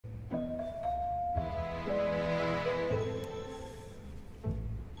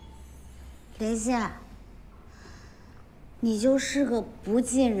林夏，你就是个不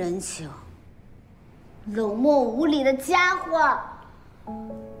近人情、冷漠无理的家伙。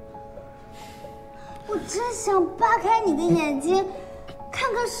我真想扒开你的眼睛，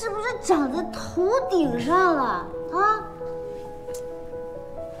看看是不是长在头顶上了啊！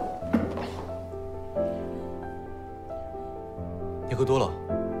你喝多了，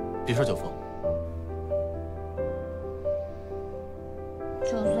别耍酒疯。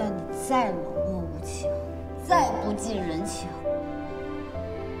就算你再冷漠无情，再不近人情，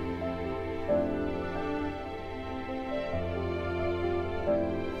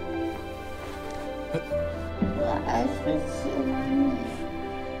我还是喜欢你。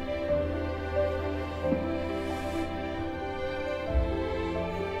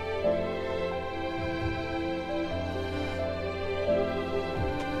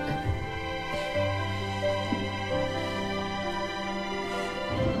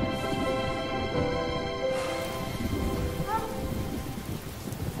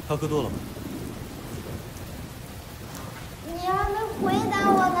他喝多了吗？你还没回答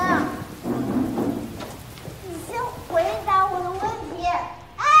我呢，你先回答我的问题。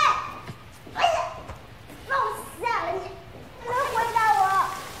哎呀，放下了你，你没回答我。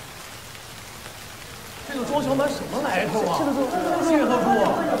这个庄小满什么来头啊？谢河叔，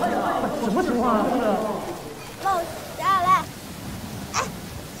什么情况啊？放下来！哎，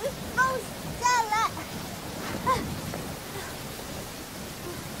你放下来！哎。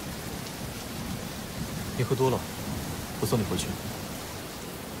你喝多了，我送你回去。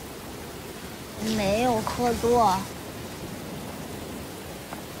没有喝多。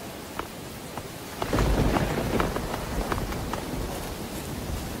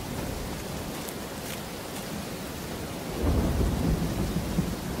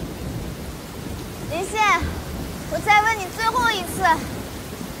林宪，我再问你最后一次，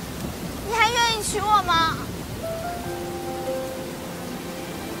你还愿意娶我吗？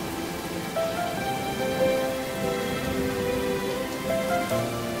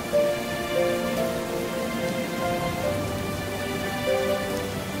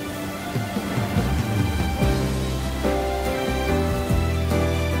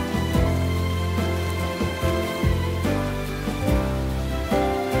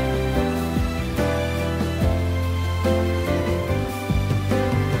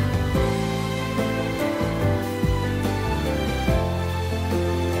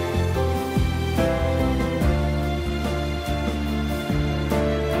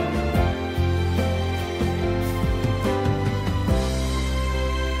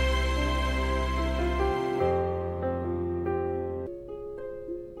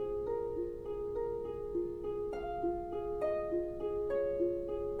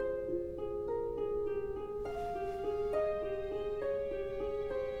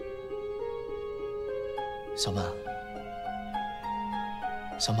小曼，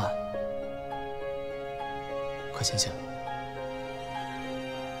小曼，快醒醒！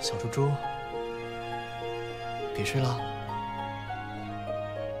小猪猪，别睡了。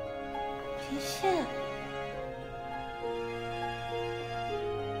林宪，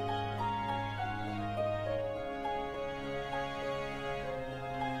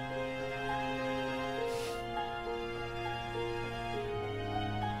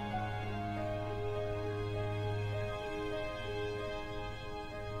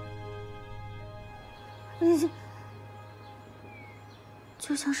你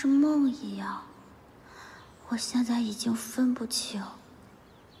就像是梦一样，我现在已经分不清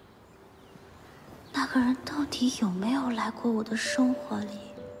那个人到底有没有来过我的生活里。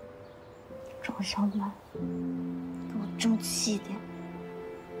庄小满，给我争气点！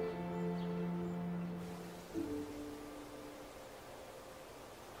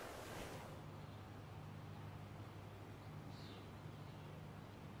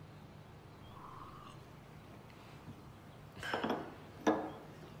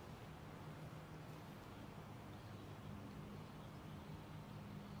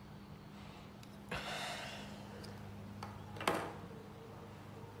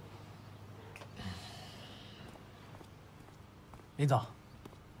林总，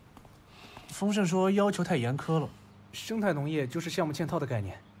丰盛说要求太严苛了，生态农业就是项目嵌套的概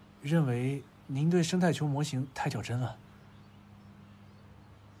念，认为您对生态球模型太较真了。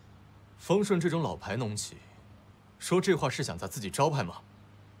丰顺这种老牌农企，说这话是想砸自己招牌吗？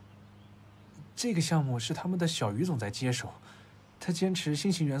这个项目是他们的小于总在接手，他坚持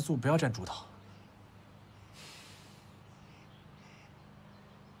新型元素不要占主导。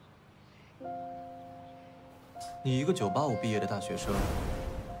你一个985毕业的大学生，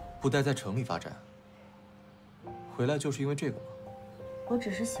不待在城里发展，回来就是因为这个吗？我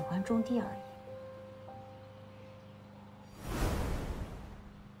只是喜欢种地而已。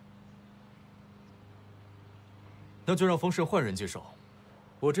那就让丰盛换人接手。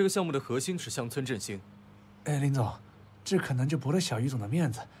我这个项目的核心是乡村振兴。哎，林总，这可能就驳了小于总的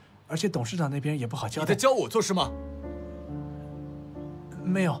面子，而且董事长那边也不好交代。你在教我做事吗？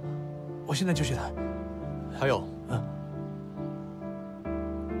没有，我现在就去谈。还有，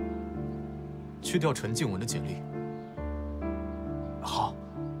去掉陈静文的简历。好。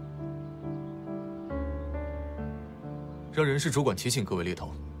让人事主管提醒各位猎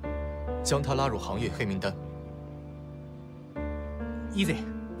头，将他拉入行业黑名单。Easy，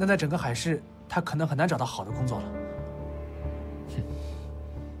 那在整个海市，他可能很难找到好的工作了。哼，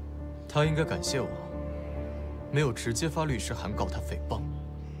他应该感谢我，没有直接发律师函告他诽谤。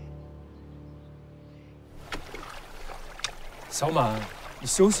小满，你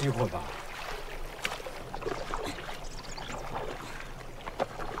休息一会儿吧。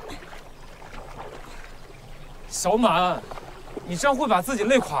小满，你这样会把自己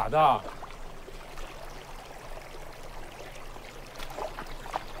累垮的。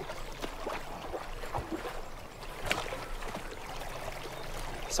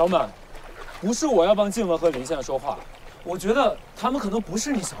小满，不是我要帮静文和林宪说话，我觉得他们可能不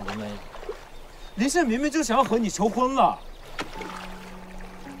是你想的那样。林宪明明就想要和你求婚了。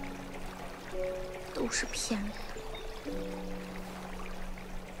都是骗人。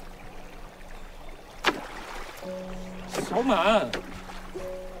小满，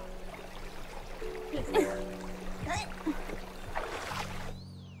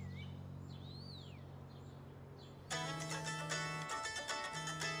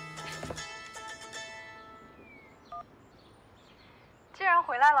既然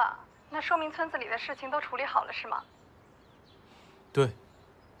回来了，那说明村子里的事情都处理好了，是吗？对，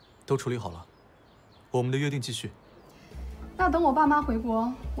都处理好了，我们的约定继续。那等我爸妈回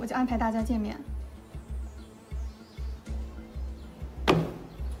国，我就安排大家见面。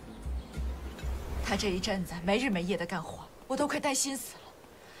他这一阵子没日没夜的干活，我都快担心死了。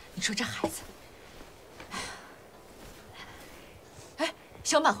你说这孩子，哎，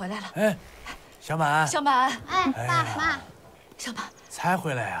小满回来了。哎，小满，小满，哎，爸妈，小满才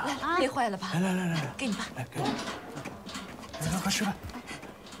回来呀？来，累坏了吧？来，给你爸。来，给你。来，快吃饭。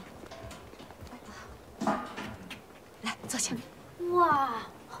来，坐下。哇，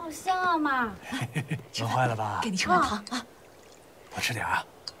好香啊，妈！饿坏了吧？给你吃碗汤啊。多吃点啊。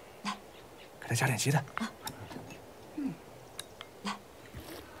来，给他加点鸡蛋。来。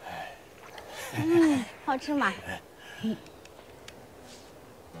好吃吗？你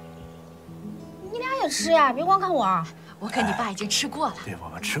俩也吃呀，别光看我。我跟你爸已经吃过了。对，我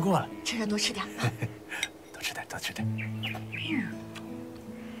们吃过了。吃着多吃点。多吃点，多吃点。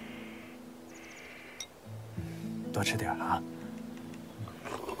多吃点啊。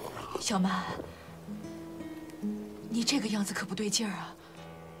小满，你这个样子可不对劲儿啊。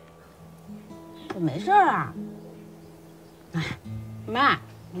我没事啊。哎，妈，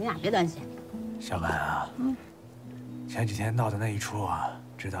你俩别担心。小满啊，前几天闹的那一出啊，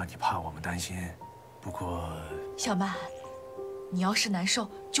知道你怕我们担心，不过……小满，你要是难受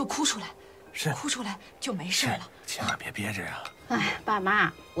就哭出来，是哭出来就没事了。千万别憋着啊！哎，爸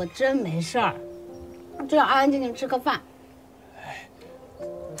妈，我真没事儿，只要安安静静吃个饭。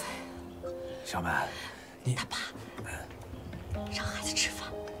小满，你他爸让孩子吃饭。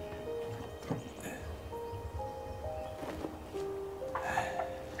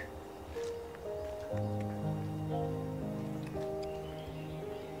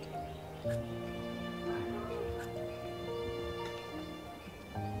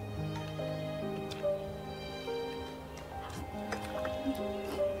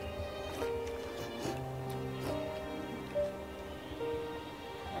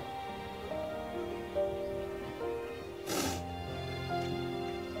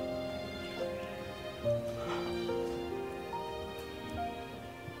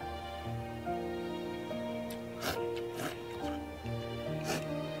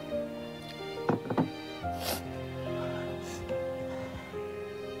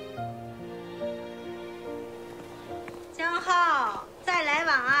江浩，再来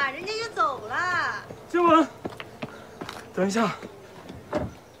晚啊，人家就走了。静文，等一下，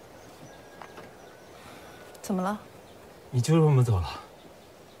怎么了，你就这么走了？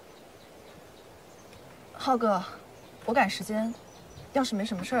浩哥？我赶时间，要是没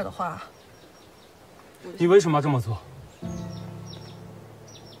什么事儿的话，你为什么要这么做？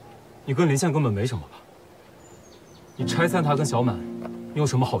你跟林宪根本没什么吧？你拆散他跟小满，你有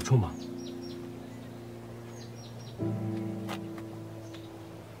什么好处吗？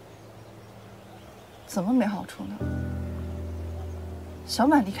怎么没好处呢？小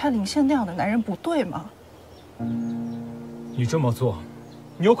满离开林宪那样的男人不对吗？你这么做，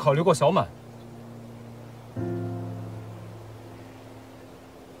你有考虑过小满？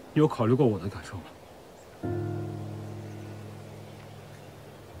你有考虑过我的感受吗？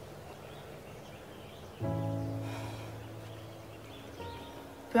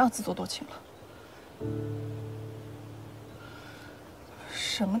不要自作多情了。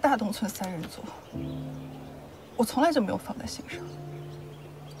什么大东村三人组，我从来就没有放在心上。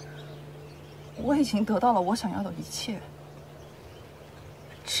我已经得到了我想要的一切。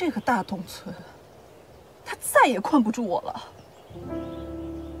这个大东村，他再也困不住我了。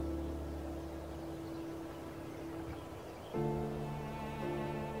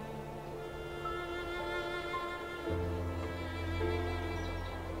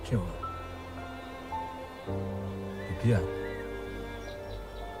静雯，你变了。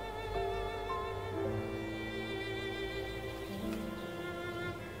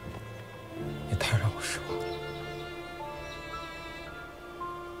你太让我失望了。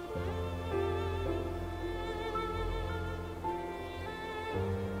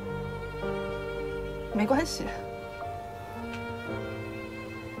没关系，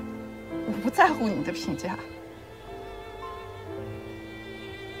我不在乎你的评价。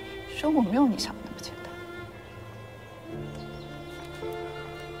生活没有你想的那么简单。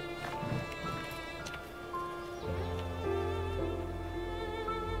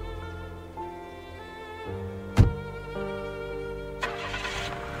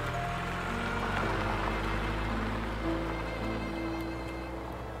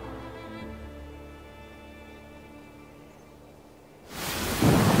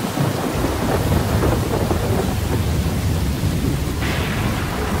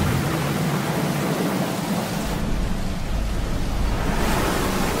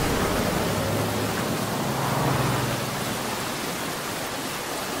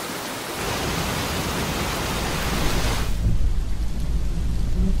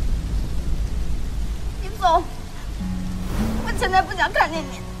我现在不想看见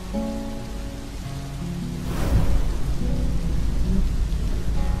你。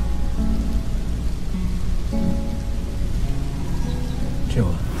静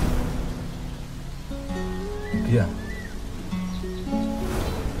雯，你变了。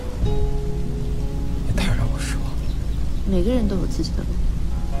你太让我失望了。每个人都有自己的路，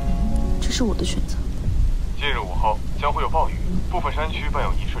这是我的选择。近日午后将会有暴雨，部分山区伴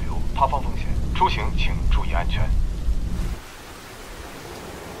有泥石流、塌方风险，出行请注意安全。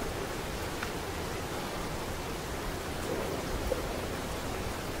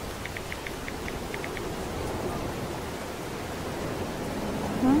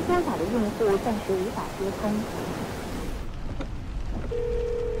您拨打的用户暂时无法接通。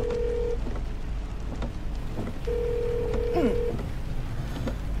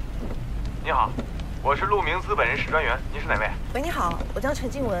你好，我是鹿鸣资本人事专员，您是哪位？喂，你好，我叫陈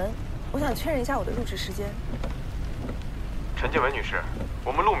静雯，我想确认一下我的入职时间。陈静雯女士，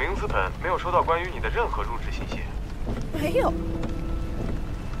我们鹿鸣资本没有收到关于你的任何入职信息。没有。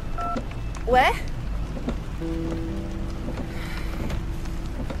喂。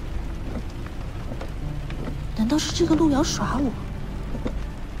难道是这个路遥耍我？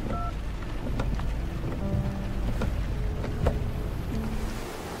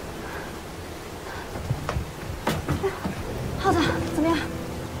耗子，怎么样？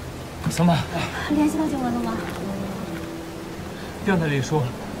小满，联系到静雯了吗？电台里说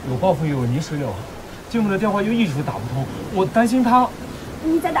有暴风雨，有泥石流，静雯的电话又一直打不通，我担心她。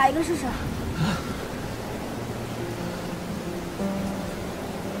你再打一个试试。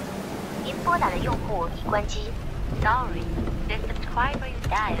您拨打的用户已关机。Sorry, the subscriber you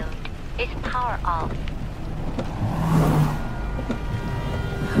dialed is power off.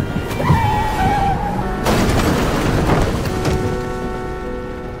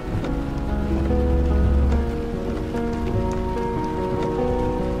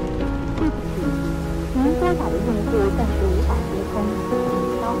 您拨打的用户暂时无法接通，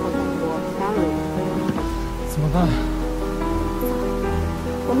稍后再拨。Sorry。怎么办？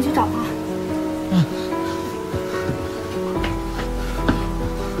我们去找他。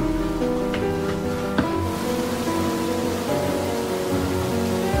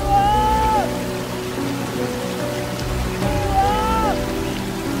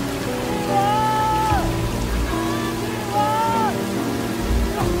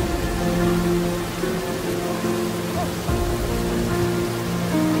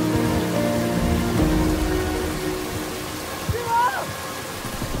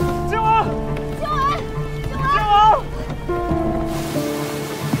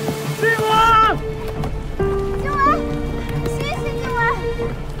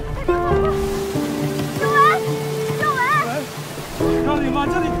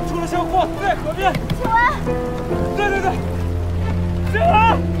这里出了车祸，在河边。静雯，对，静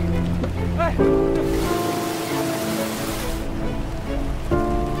雯。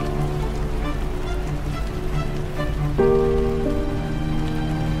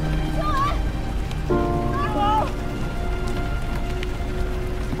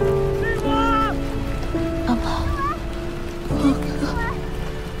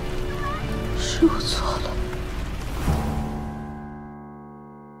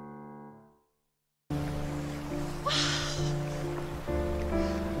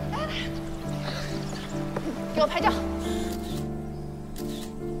给我拍照。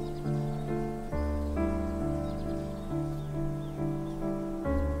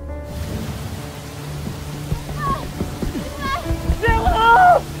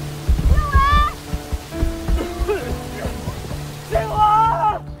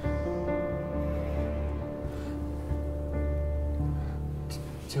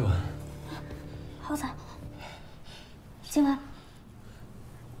静雯，浩子，静雯，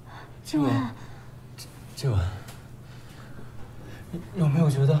静雯，静雯，有没有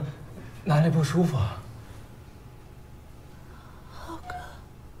觉得哪里不舒服啊？浩哥，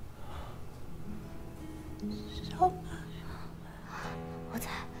小满，我在。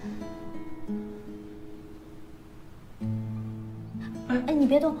哎，你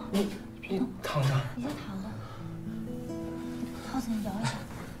别动，你别动，躺着，你先躺着。浩子，你摇一下。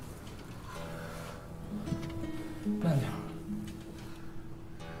慢点。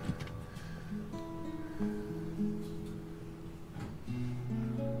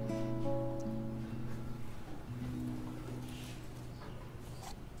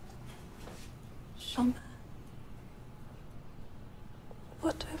小满，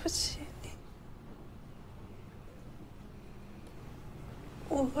我对不起你。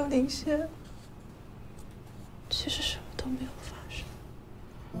我和林仙其实什么都没有发生，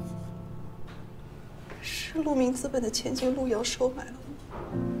是陆明资本的千金陆瑶收买了我，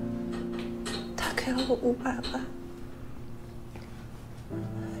他给了我500万，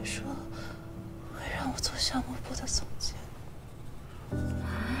还说会让我做项目部的总监。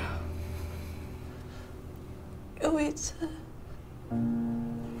有一次，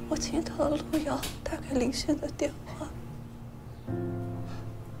我听到了陆瑶打给林仙的电话，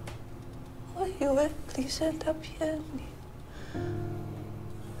我以为林仙他骗你，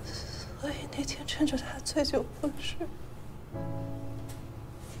所以那天趁着他醉酒昏睡，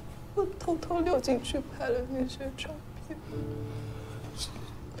我偷偷溜进去拍了那些照片。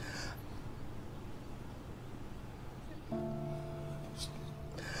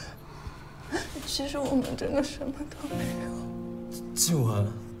其实我们真的什么都没有。静雯，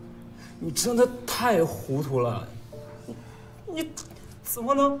你真的太糊涂了，你怎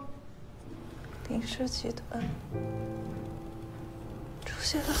么能？林氏集团出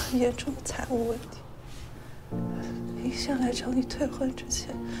现了很严重的财务问题，林仙来找你退婚之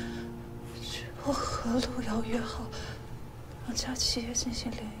前，我和陆瑶约好，两家企业进行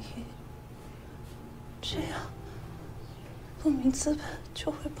联姻，这样陆明资本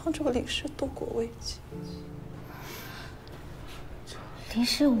就会帮助林氏度过危机。林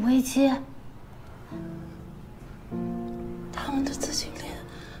氏有危机？他们的资金链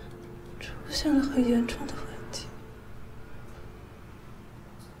出现了很严重的问题。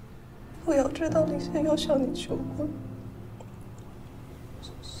陆瑶知道林仙要向你求婚，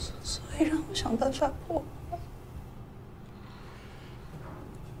所以让我想办法破坏。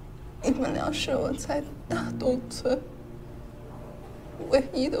你们俩是我在大东村唯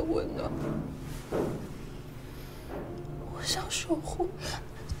一的温暖，我想守护，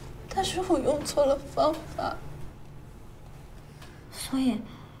但是我用错了方法。所以，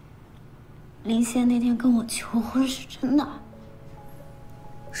林仙那天跟我求婚是真的？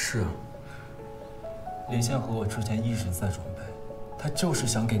是啊，林仙和我之前一直在准备，她就是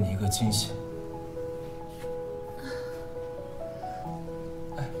想给你一个惊喜。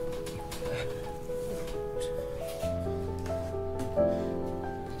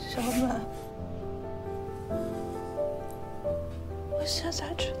小满，我现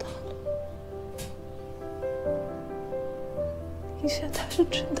在知道了，林仙他是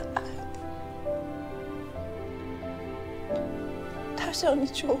真的爱你，他向你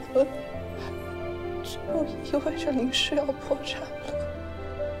求婚，就意味着林氏要破产了。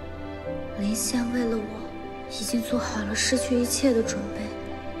林仙为了我，已经做好了失去一切的准备，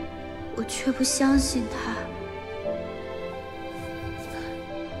我却不相信他。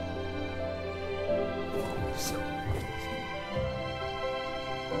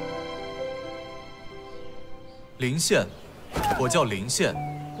林县，我叫林县，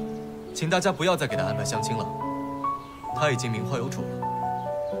请大家不要再给他安排相亲了，他已经名花有主了。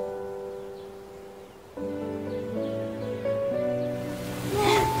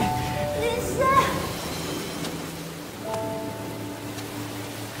林仙，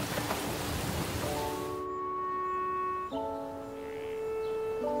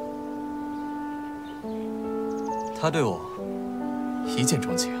他对我一见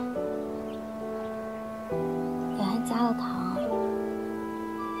钟情。你还加了糖。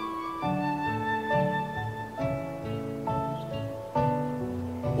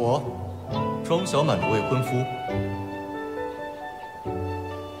我，庄小满的未婚夫。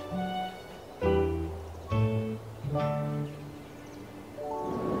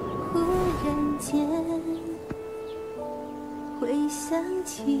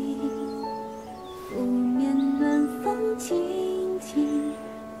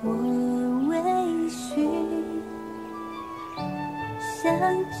想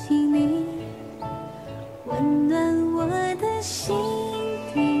起你，温暖我的心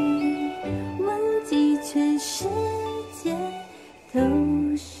底，忘记全世界都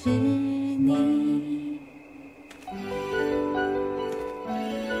是你。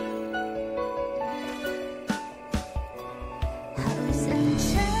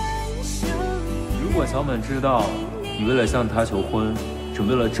如果小满知道你为了向他求婚准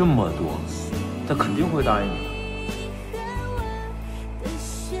备了这么多，他肯定会答应你的。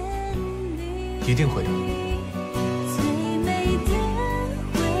一定会的。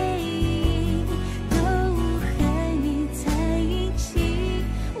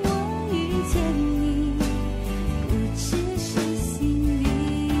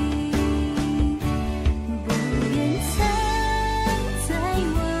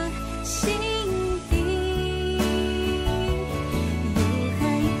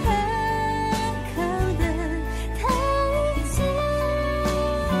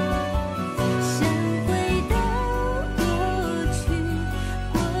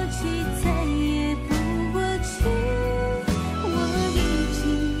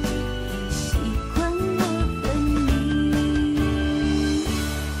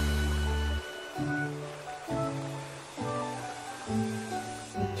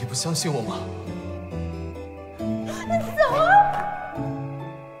不相信我吗？你走啊！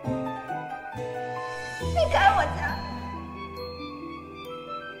离开我家！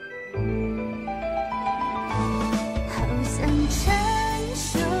好想唱首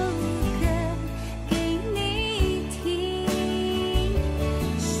歌给你听，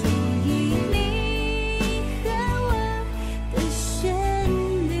属于你和我的旋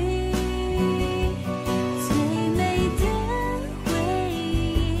律，最美的。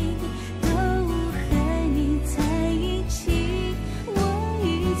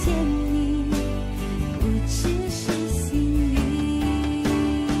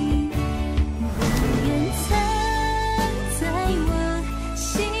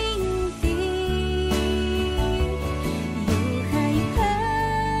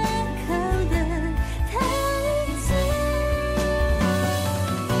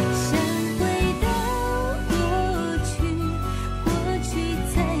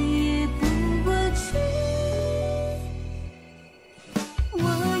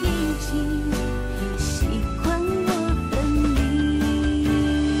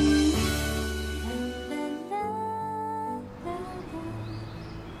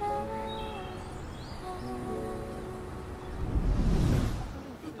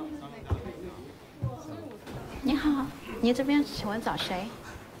你好，您这边请问找谁？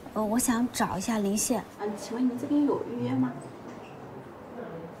我想找一下林谢。请问您这边有预约吗？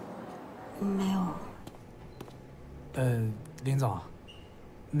没有。林总，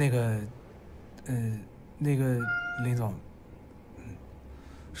那个林总，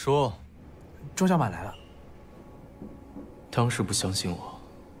说，钟小满来了。当时不相信我，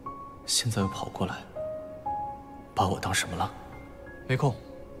现在又跑过来，把我当什么了？没空。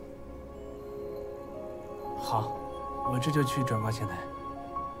好，我这就去转告前台。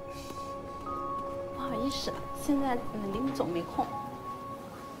不好意思，现在林总没空。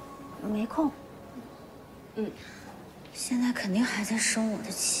没空。现在肯定还在生我的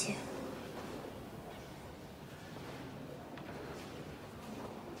气。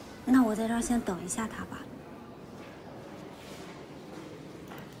那我在这儿先等一下他吧。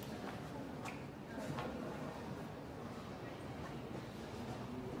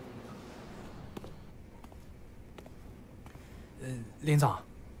林总，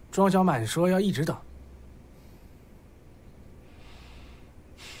庄小满说要一直等。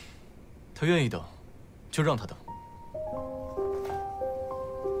他愿意等，就让他等。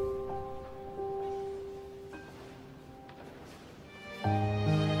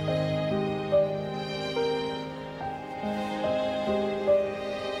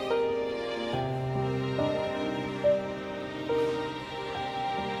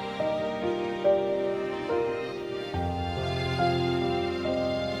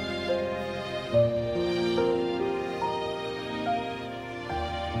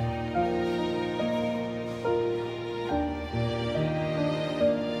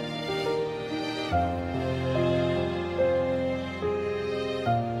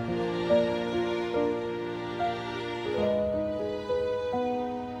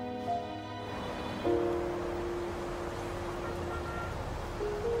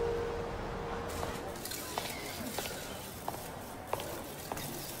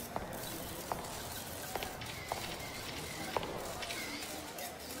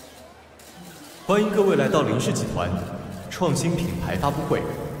欢迎各位来到林氏集团创新品牌发布会，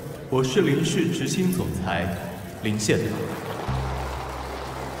我是林氏执行总裁林宪。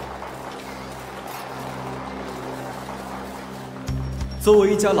作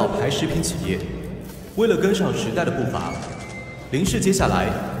为一家老牌食品企业，为了跟上时代的步伐，林氏接下来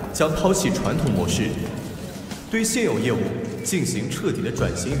将抛弃传统模式，对现有业务进行彻底的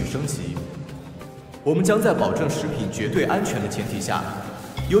转型与升级。我们将在保证食品绝对安全的前提下，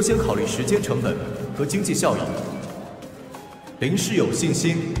优先考虑时间成本和经济效益。林氏有信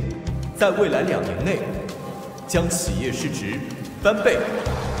心，在未来2年内，将企业市值翻倍。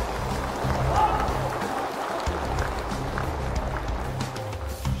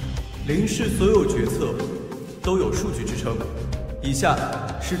林氏所有决策都有数据支撑，以下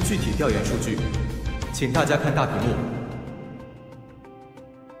是具体调研数据，请大家看大屏幕。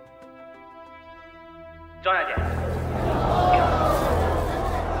张亚姐，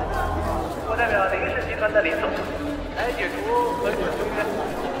我代表林氏集团的林总来解除合作合约。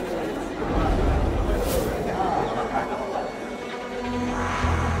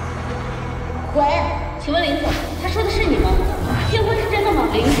喂，请问林总，他说的是你吗？订婚是真的吗？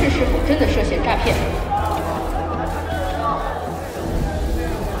林氏是否真的涉嫌诈骗？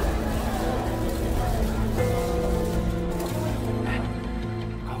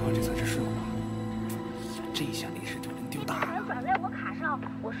刚刚这算是顺滑，这一下林氏就能丢大了。想转在我卡上，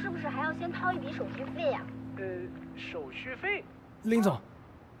我是不是还要先掏一笔手续费呀？手续费？林总，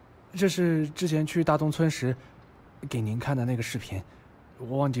这是之前去大东村时给您看的那个视频，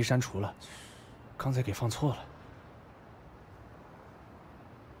我忘记删除了，刚才给放错了。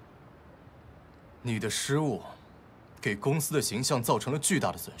你的失误，给公司的形象造成了巨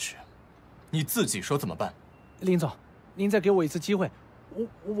大的损失，你自己说怎么办？林总，您再给我一次机会，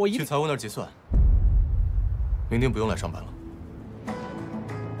我一定去财务那儿结算。明天不用来上班了。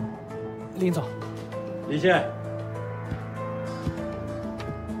林总，李现，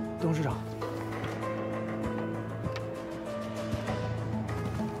董事长，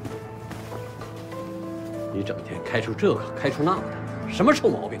你整天开出这个开出那个的，什么臭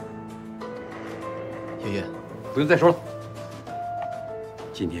毛病？爷爷，不用再说了。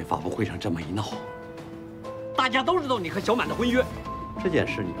今天发布会上这么一闹，大家都知道你和小满的婚约，这件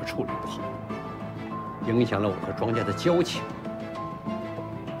事你要处理不好，影响了我和庄家的交情。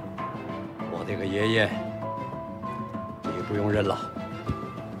我这个爷爷，你不用认了。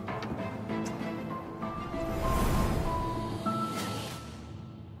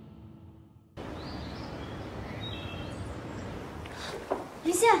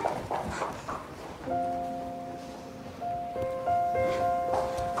林现，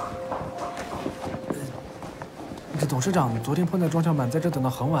这董事长昨天碰到庄小满在这等到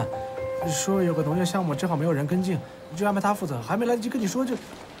很晚，说有个农业项目正好没有人跟进，就安排他负责，还没来得及跟你说就。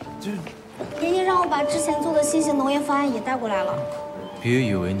爷爷让我把之前做的新型农业方案也带过来了。别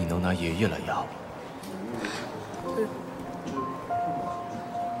以为你能拿爷爷来压我。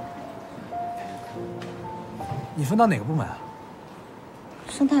你分到哪个部门啊？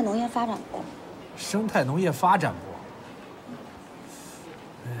生态农业发展部。生态农业发展部。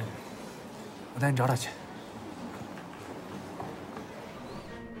我带你找找去。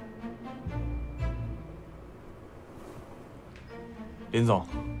林总，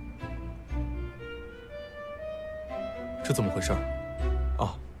这怎么回事？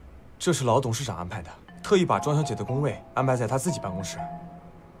哦，这是老董事长安排的，特意把庄小姐的工位安排在他自己办公室。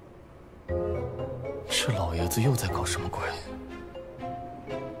这老爷子又在搞什么鬼？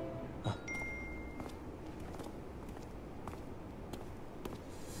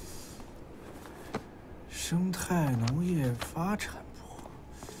生态农业发展部。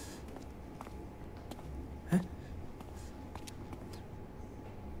哎，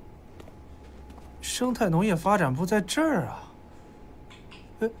生态农业发展部在这儿啊。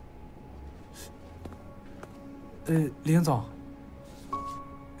林总，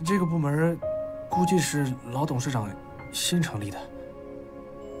这个部门估计是老董事长新成立的。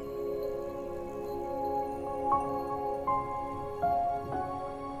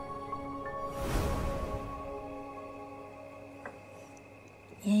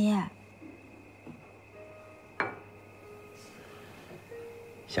爷爷，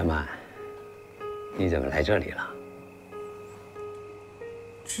小满，你怎么来这里了？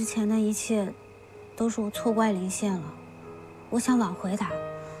之前的一切都是我错怪林现了，我想挽回他，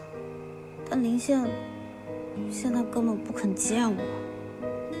但林现现在根本不肯见我。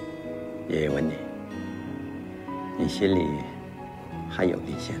爷爷问你，你心里还有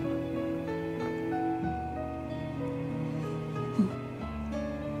林现吗？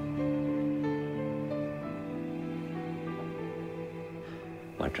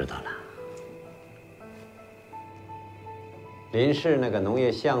我知道了，林氏那个农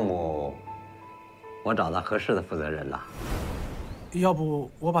业项目，我找到合适的负责人了。要不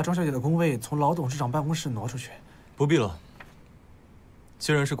我把庄小姐的工位从老董事长办公室挪出去？不必了，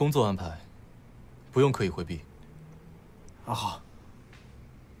既然是工作安排，不用刻意回避。啊好。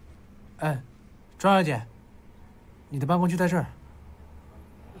哎，庄小姐，你的办公区在这儿。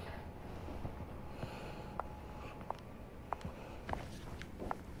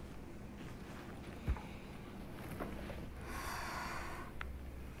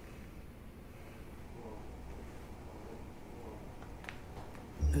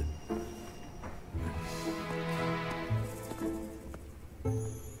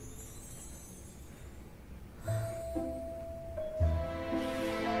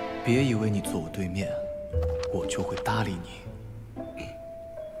别以为你坐我对面，我就会搭理你。离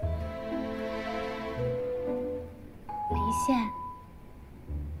线，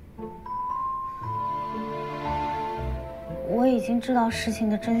我已经知道事情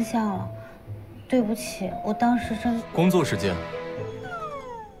的真相了，对不起，我当时真……工作时间，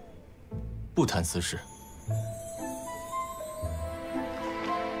不谈私事。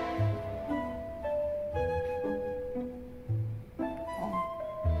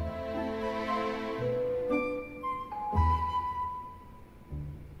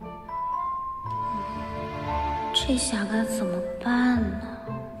这下该怎么办呢？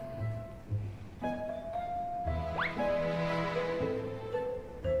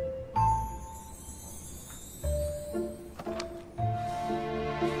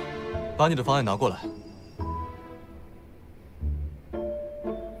把你的方案拿过来。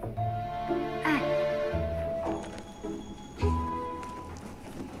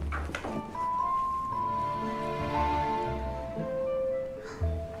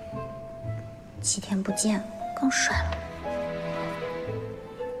几天不见，更帅了。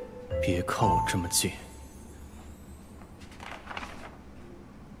别靠我这么近。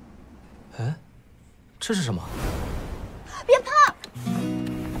哎，这是什么？别碰！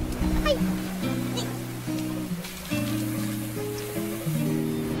哎，你。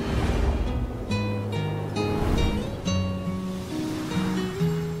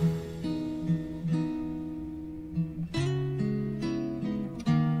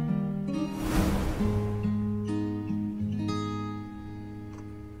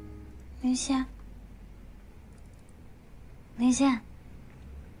林线，林线，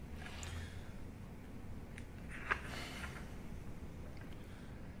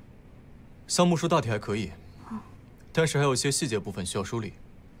项目书大体还可以，但是还有些细节部分需要梳理。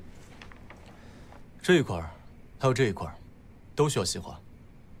这一块还有这一块都需要细化，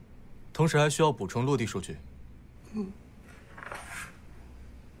同时还需要补充落地数据。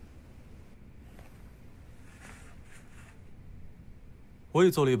我也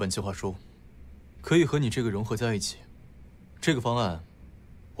做了一本计划书，可以和你这个融合在一起。这个方案，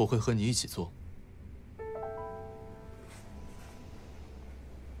我会和你一起做。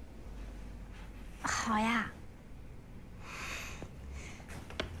好呀。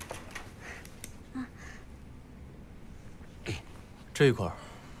这一块，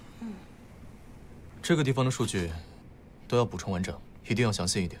这个地方的数据都要补充完整，一定要详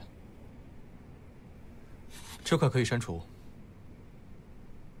细一点。这块可以删除。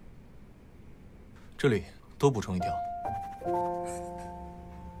这里多补充一条。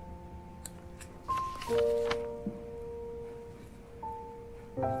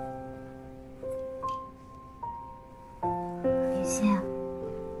林线，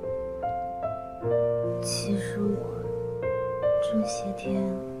其实我这些天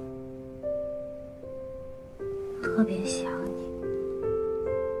特别想你。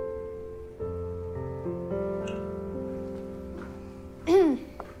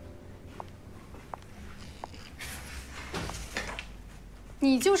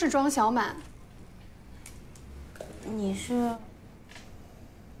你就是庄小满。你是？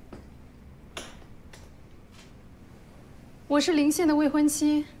我是林县的未婚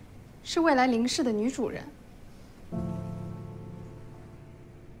妻，是未来林氏的女主人。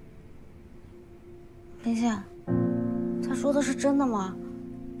林县，他说的是真的吗？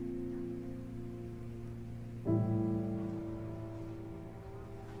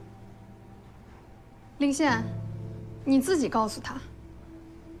林县，你自己告诉他。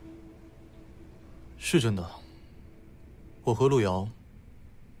是真的，我和陆瑶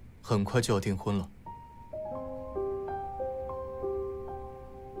很快就要订婚了。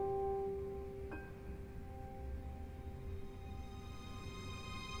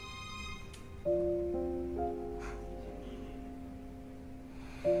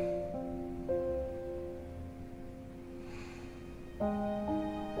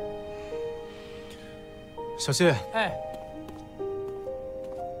小谢，哎。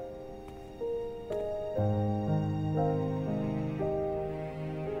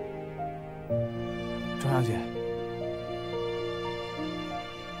庄小姐，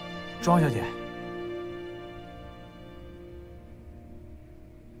庄小姐。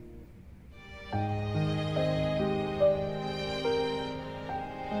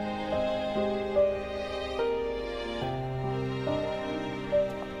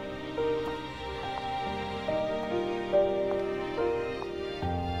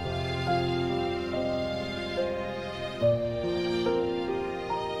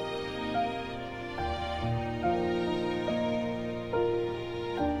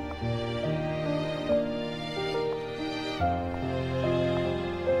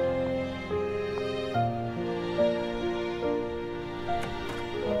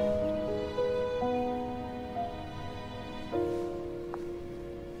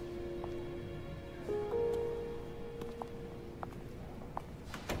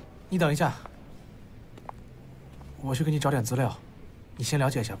你等一下，我去给你找点资料，你先了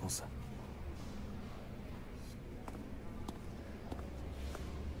解一下公司。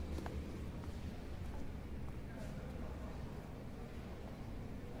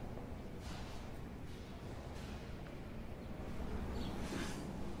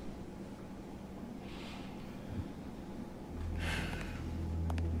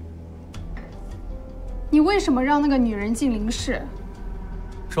你为什么让那个女人进林氏？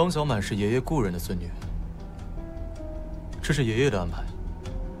 庄小满是爷爷故人的孙女，这是爷爷的安排。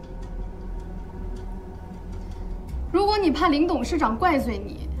如果你怕林董事长怪罪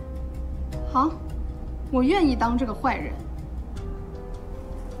你，好，我愿意当这个坏人。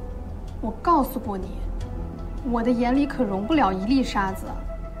我告诉过你，我的眼里可容不了一粒沙子。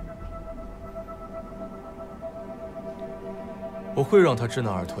我会让他知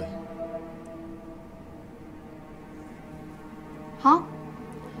难而退。好。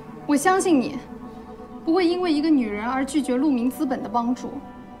 我相信你不会因为一个女人而拒绝鹿鸣资本的帮助。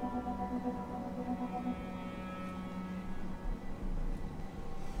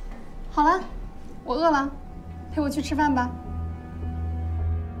好了，我饿了，陪我去吃饭吧。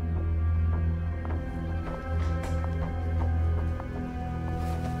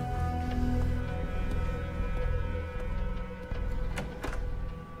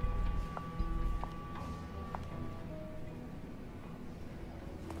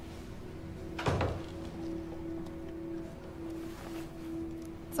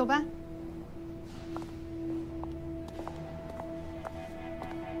走吧。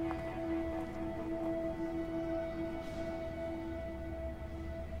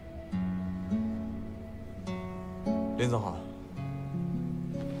林总好。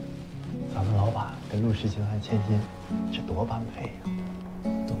咱们老板跟陆氏集团签约，这多般配呀！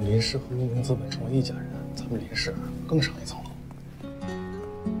等林氏和鹿鸣资本成为一家人，咱们林氏更上一层楼。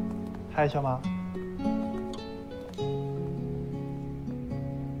嗨，小马。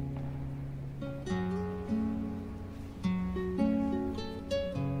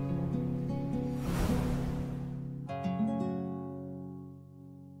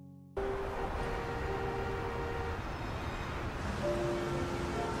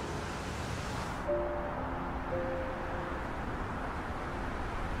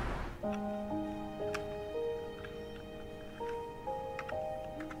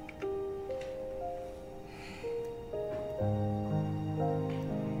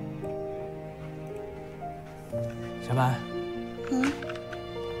 小满，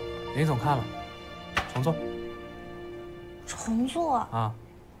林总看了，重做。重做啊？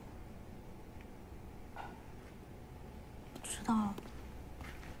知道了。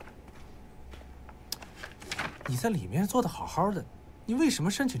你在里面做的好好的，你为什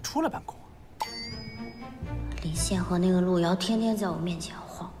么申请出来办公啊？李现和那个陆瑶天天在我面前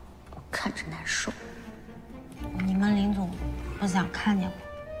晃，我看着难受。你们林总不想看见我？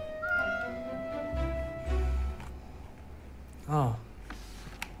 啊，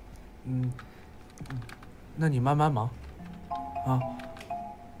那你慢慢忙，啊，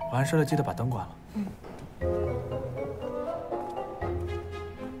完事了记得把灯关了。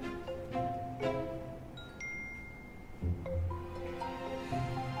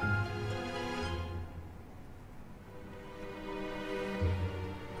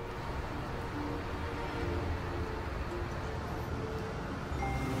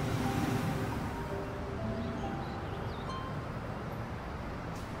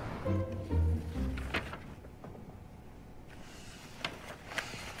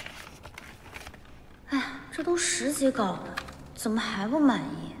这都10几稿了，怎么还不满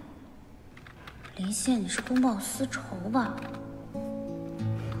意？林宪，你是公报私仇吧？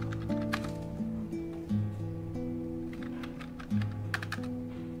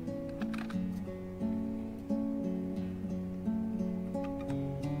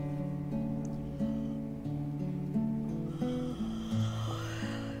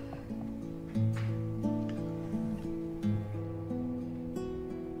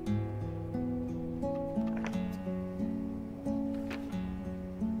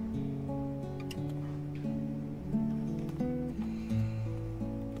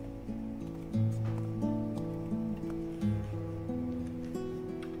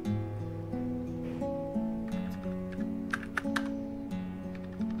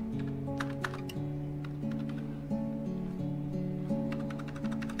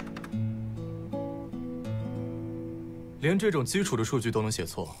连这种基础的数据都能写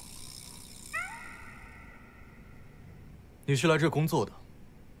错。你是来这工作的，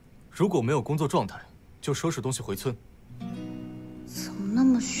如果没有工作状态，就收拾东西回村。怎么那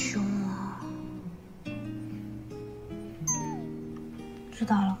么凶啊？知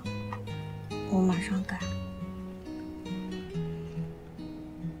道了，我马上改。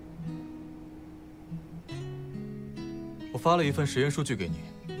我发了一份实验数据给你，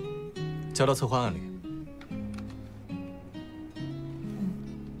交到策划案里。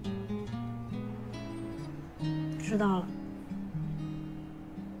知道了。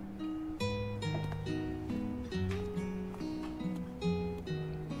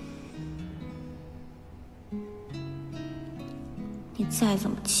你再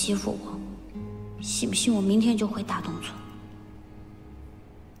怎么欺负我，信不信我明天就回大东村？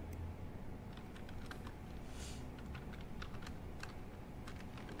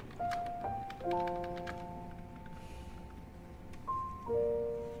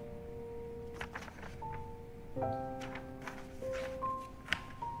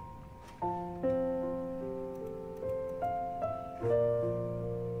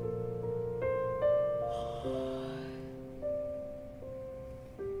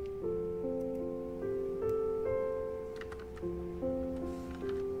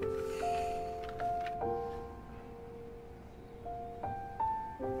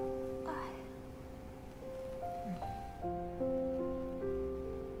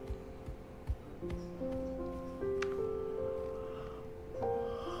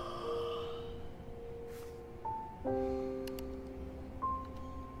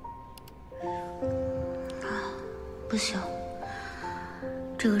不行，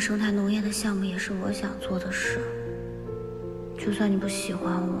这个生态农业的项目也是我想做的事。就算你不喜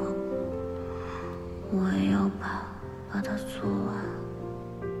欢我，我也要把它做完。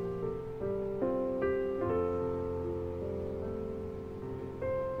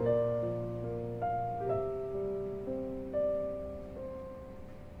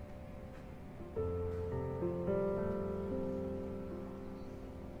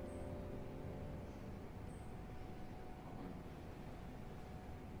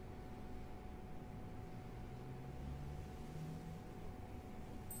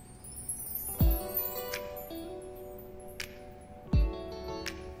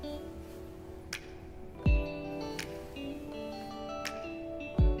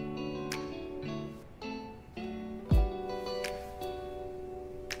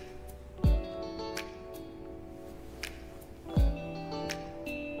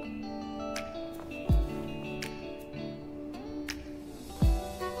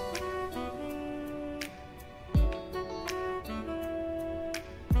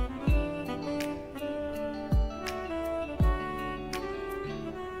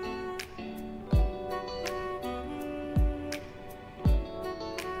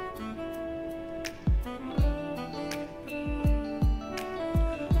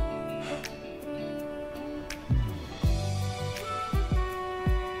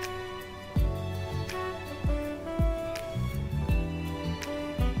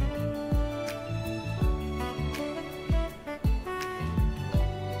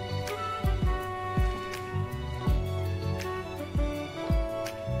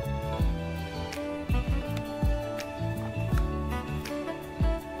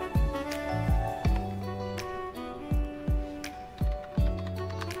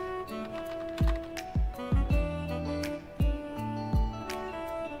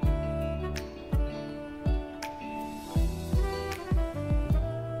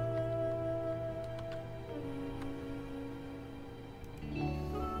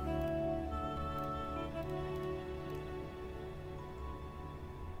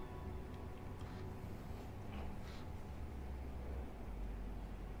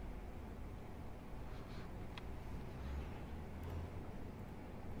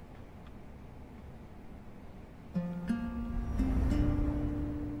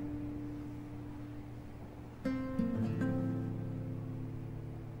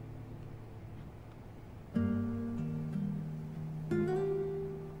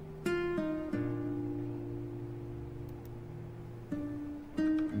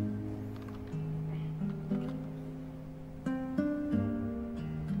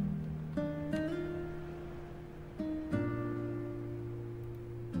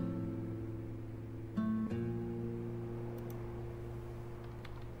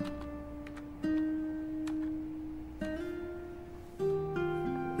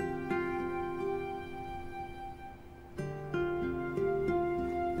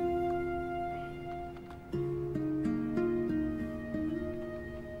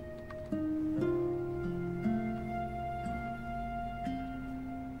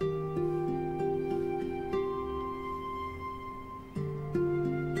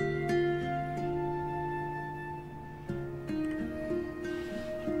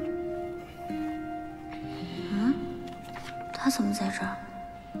怎么在这儿？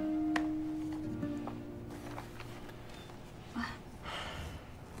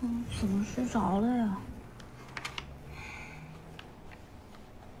怎么睡着了呀？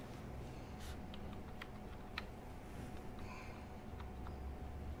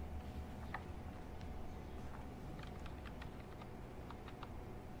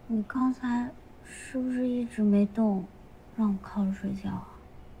你刚才是不是一直没动，让我靠着睡觉啊？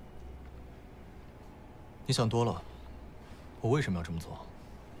你想多了，我为什么要这么做？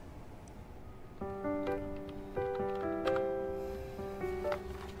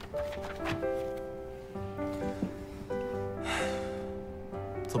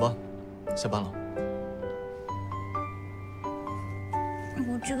走吧，下班了。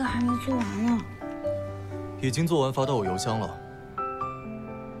我这个还没做完呢。已经做完，发到我邮箱了。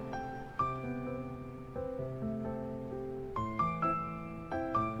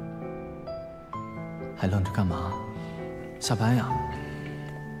还愣着干嘛？下班呀！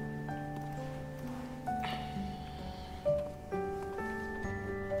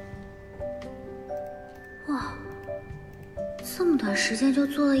哇，这么短时间就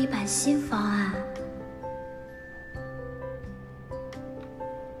做了一版新方案。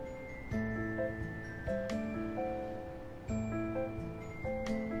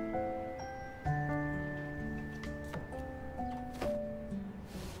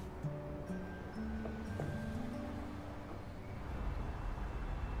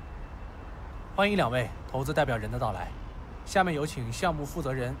欢迎2位投资代表人的到来，下面有请项目负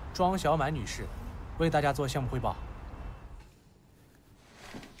责人庄小满女士为大家做项目汇报。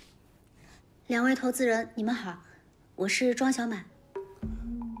2位投资人，你们好，我是庄小满。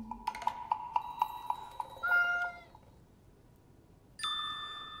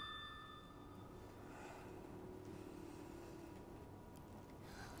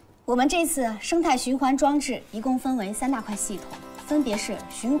我们这次生态循环装置一共分为3大块系统，分别是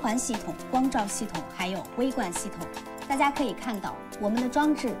循环系统、光照系统，还有微灌系统。大家可以看到，我们的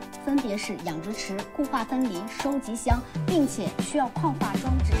装置分别是养殖池、固化分离、收集箱，并且需要矿化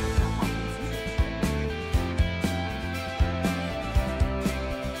装置转化成集水。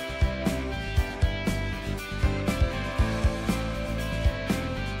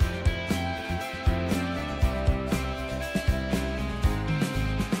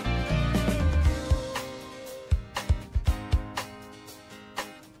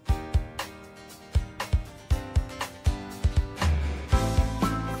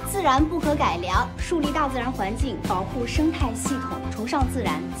自然不可改良，树立大自然环境，保护生态系统，崇尚自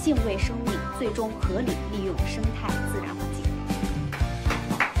然，敬畏生命，最终合理利用生态自然环境。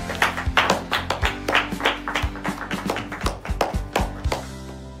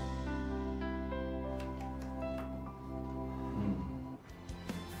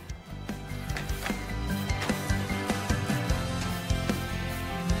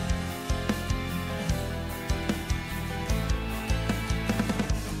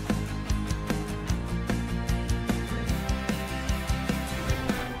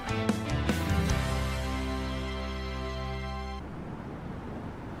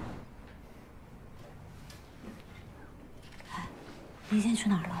林宪去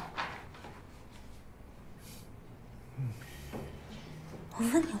哪儿了？我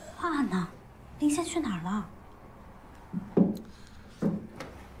问你话呢，林宪去哪儿了？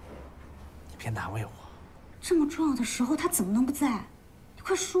你别难为我。这么重要的时候，他怎么能不在？你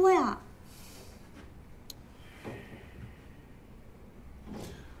快说呀！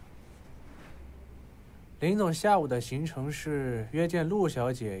林总下午的行程是约见陆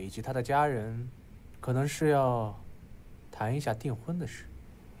小姐以及她的家人，可能是要谈一下订婚的事。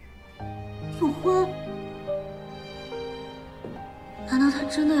订婚？难道他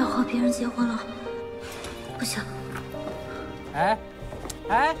真的要和别人结婚了？不行！哎，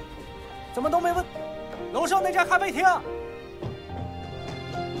怎么都没问？楼上那家咖啡厅。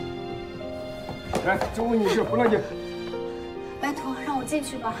来，就问你一句，不让进。拜托，让我进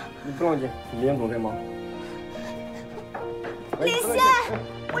去吧。你不让进，林总在忙。林宪，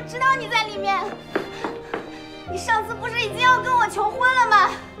我知道你在里面。你上次不是已经要跟我求婚了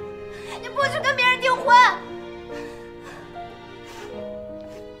吗？你不去跟别人订婚。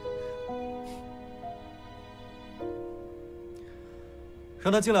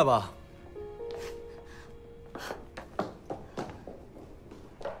让他进来吧。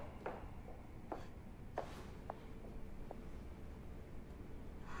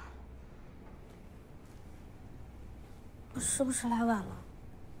我是不是来晚了？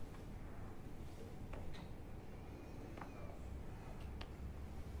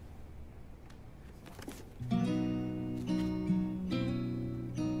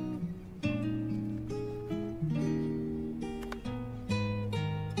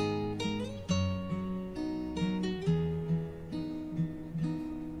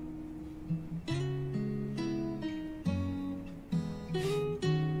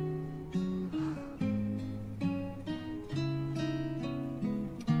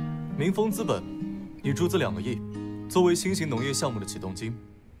民丰资本拟注资2个亿，作为新型农业项目的启动金，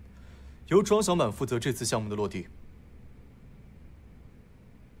由庄小满负责这次项目的落地。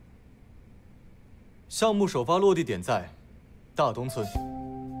项目首发落地点在大东村。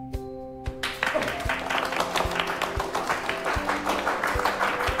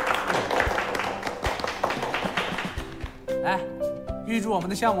来，预祝我们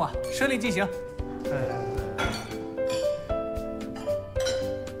的项目顺利进行。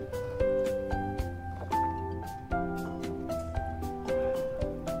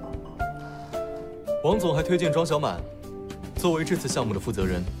王总还推荐庄小满作为这次项目的负责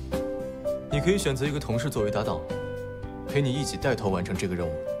人，你可以选择一个同事作为搭档，陪你一起带头完成这个任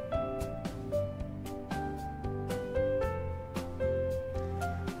务。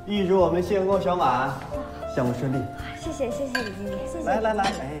预祝我们谢工小满项目顺利。谢谢李经理，谢谢。来，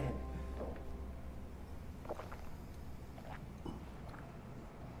哎。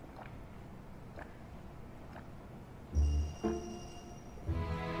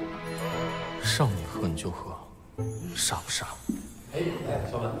让你喝你就喝，傻不傻？哎，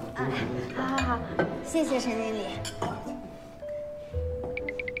小满。好，谢谢陈经理。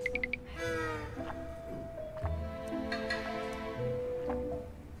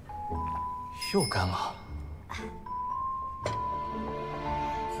又干了，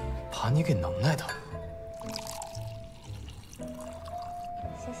把你给能耐的。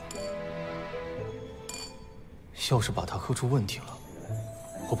谢谢。要是把它喝出问题了，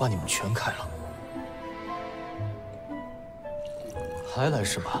我把你们全开了。还来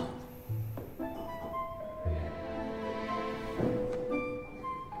是吧？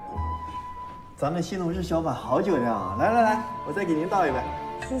咱们新同事小满好酒量啊！来，我再给您倒一杯。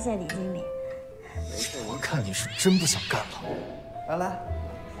谢谢李经理。我看你是真不想干了。来。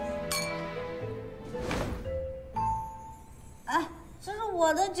哎，这是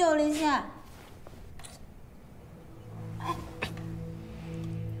我的酒，林夏。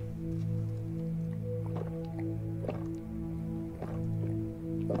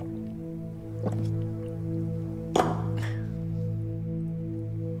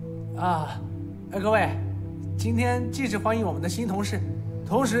各位，今天既是欢迎我们的新同事，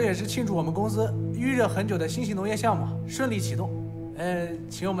同时也是庆祝我们公司预热很久的新型农业项目顺利启动。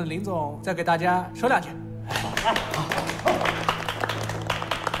请我们林总再给大家说2句。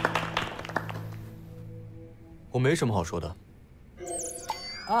我没什么好说的。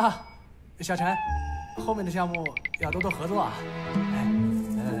小陈，后面的项目要多多合作啊！来，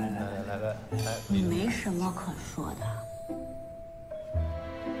没什么可说的。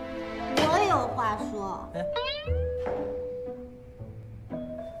我有话说。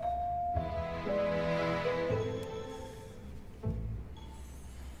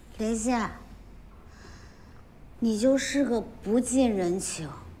林夏，你就是个不近人情、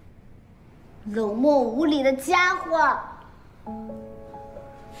冷漠无理的家伙。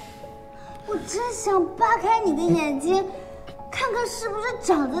我真想扒开你的眼睛，看看是不是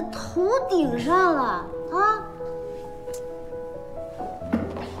长在头顶上了啊！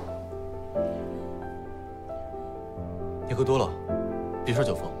你喝多了，别耍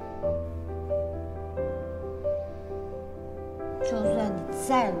酒疯。就算你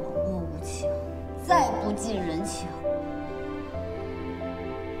再冷漠无情，再不近人情，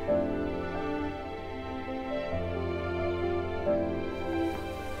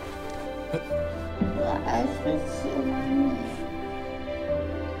我还是喜欢你。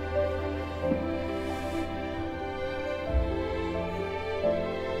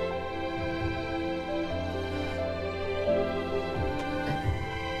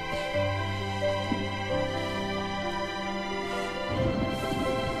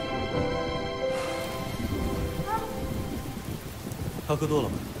他喝多了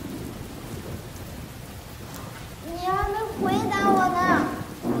吗？你还没回答我呢，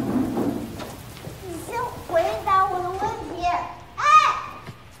你先回答我的问题。哎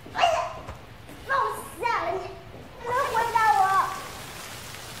呀，放我下来！你没回答我。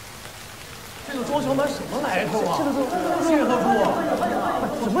这个庄小满什么来头啊？谢何处？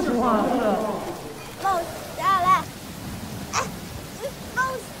什么情况啊？放我下来！哎，你放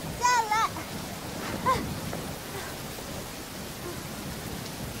我下来！哎。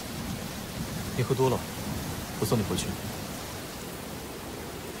你喝多了，我送你回去。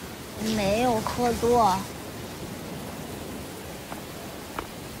没有喝多。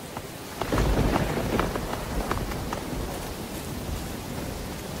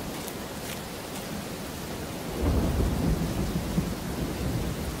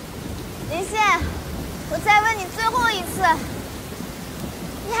林宪，我再问你最后一次，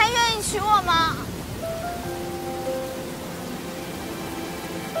你还愿意娶我吗？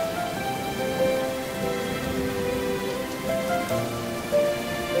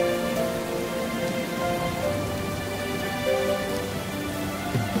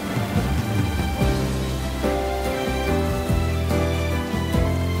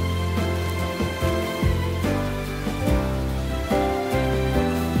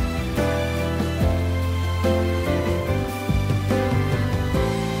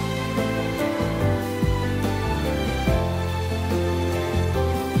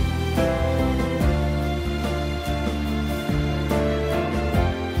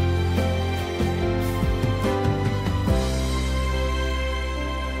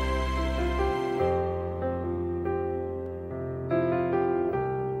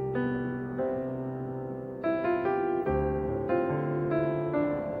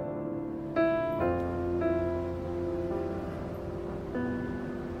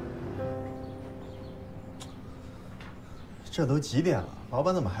这都几点了，老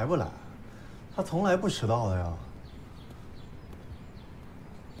板怎么还不来？他从来不迟到的呀。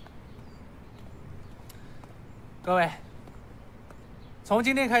各位，从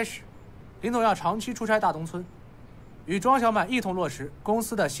今天开始，林总要长期出差大东村，与庄小满一同落实公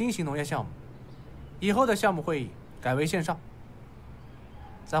司的新型农业项目。以后的项目会议改为线上。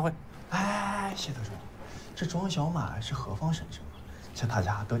散会。哎，谢特助，这庄小满是何方神圣啊？这大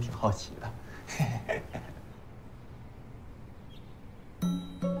家都挺好奇的。嘿嘿嘿。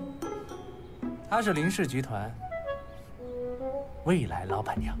她是林氏集团未来老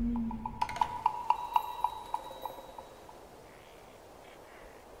板娘。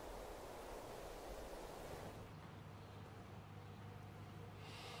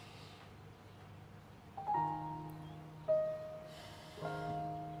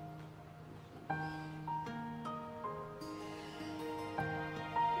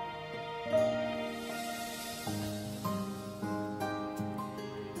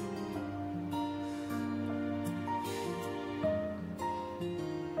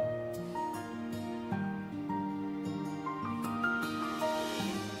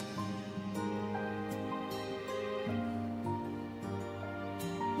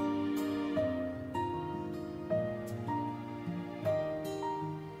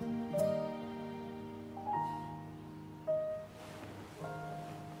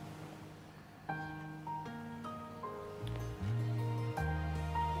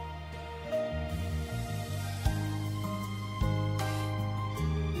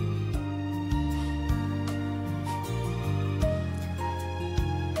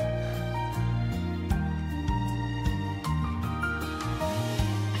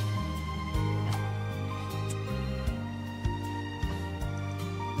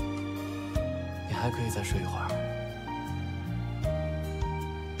还可以再睡一会儿。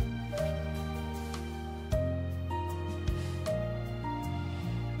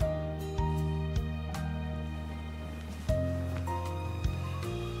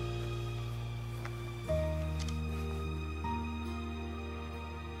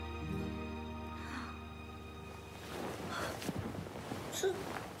这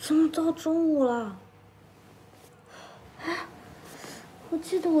怎么到中午了？哎，我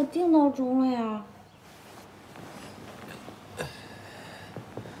记得我定闹钟了呀。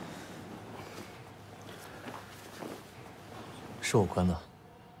是我关的。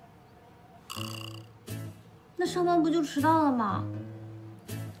那上班不就迟到了吗？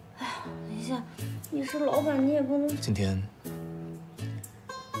哎呀，林夏，你是老板，你也不能。今天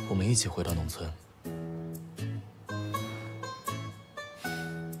我们一起回到农村。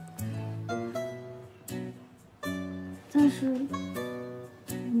但是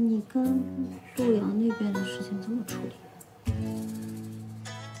你跟陆阳那边的事情怎么处理？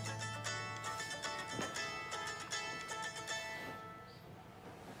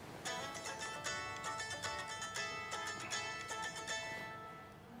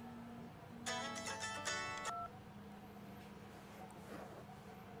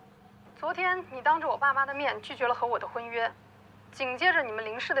昨天你当着我爸妈的面拒绝了和我的婚约，紧接着你们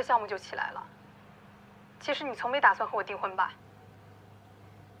林氏的项目就起来了。其实你从没打算和我订婚吧？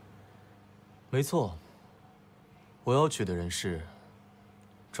没错，我要娶的人是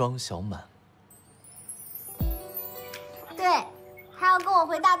庄小满。对，他要跟我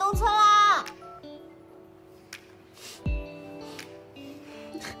回大东村啦。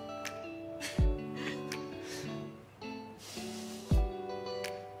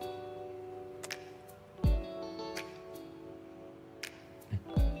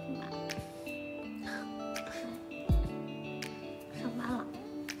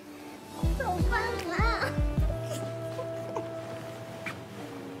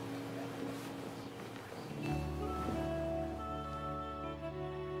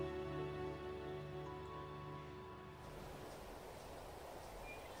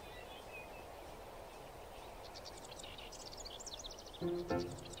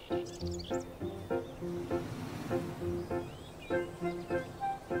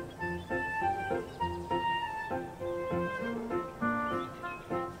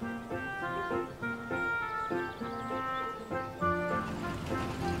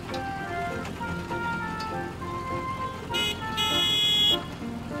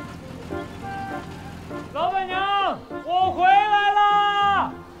老板娘，我回来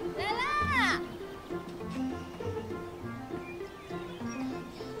啦！来啦！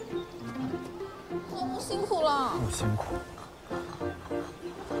老公辛苦了。不辛苦。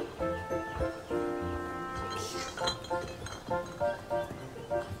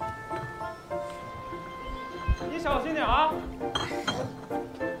你小心点啊！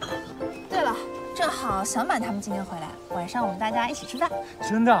对了，正好小满他们今天回来。晚上我们大家一起吃饭。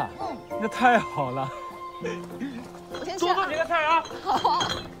真的？那太好了。我先去。多做几个菜啊。好。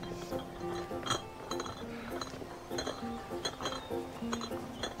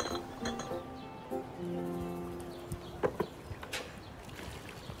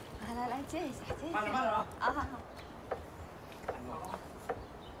来接一下，接一下。慢点，慢点啊！好好好。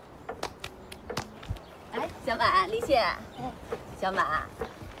哎，小满、李现，小满，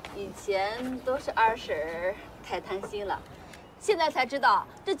以前都是二婶儿太贪心了，现在才知道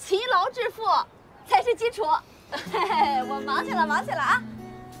这勤劳致富才是基础。嘿嘿，我忙去了，忙去了啊！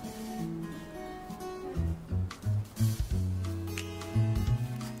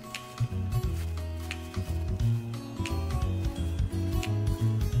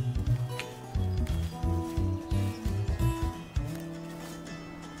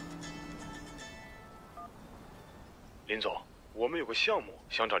林总，我们有个项目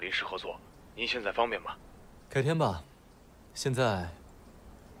想找林氏合作，您现在方便吗？改天吧，现在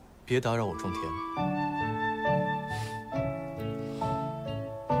别打扰我种田。